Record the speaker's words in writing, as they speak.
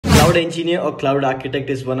Cloud engineer or cloud architect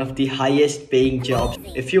is one of the highest paying jobs.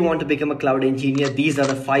 If you want to become a cloud engineer, these are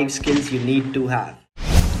the 5 skills you need to have.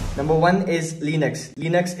 Number 1 is Linux.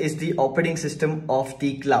 Linux is the operating system of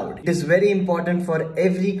the cloud. It is very important for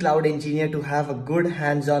every cloud engineer to have a good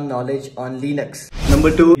hands-on knowledge on Linux.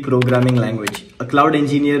 Number 2, programming language. A cloud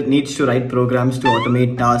engineer needs to write programs to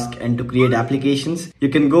automate tasks and to create applications. You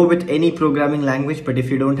can go with any programming language, but if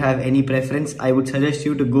you don't have any preference, I would suggest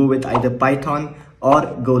you to go with either Python or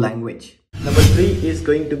Go language. Number 3 is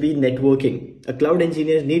going to be networking. A cloud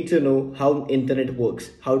engineer needs to know how internet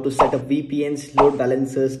works, how to set up VPNs, load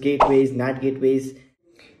balancers, gateways, NAT gateways.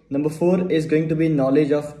 Number 4 is going to be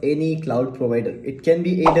knowledge of any cloud provider. It can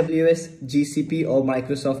be AWS, GCP or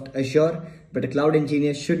Microsoft Azure, but a cloud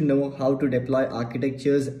engineer should know how to deploy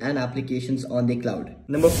architectures and applications on the cloud.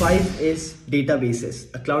 Number 5 is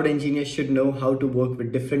databases. A cloud engineer should know how to work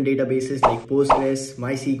with different databases like Postgres,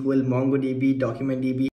 MySQL, MongoDB, DocumentDB.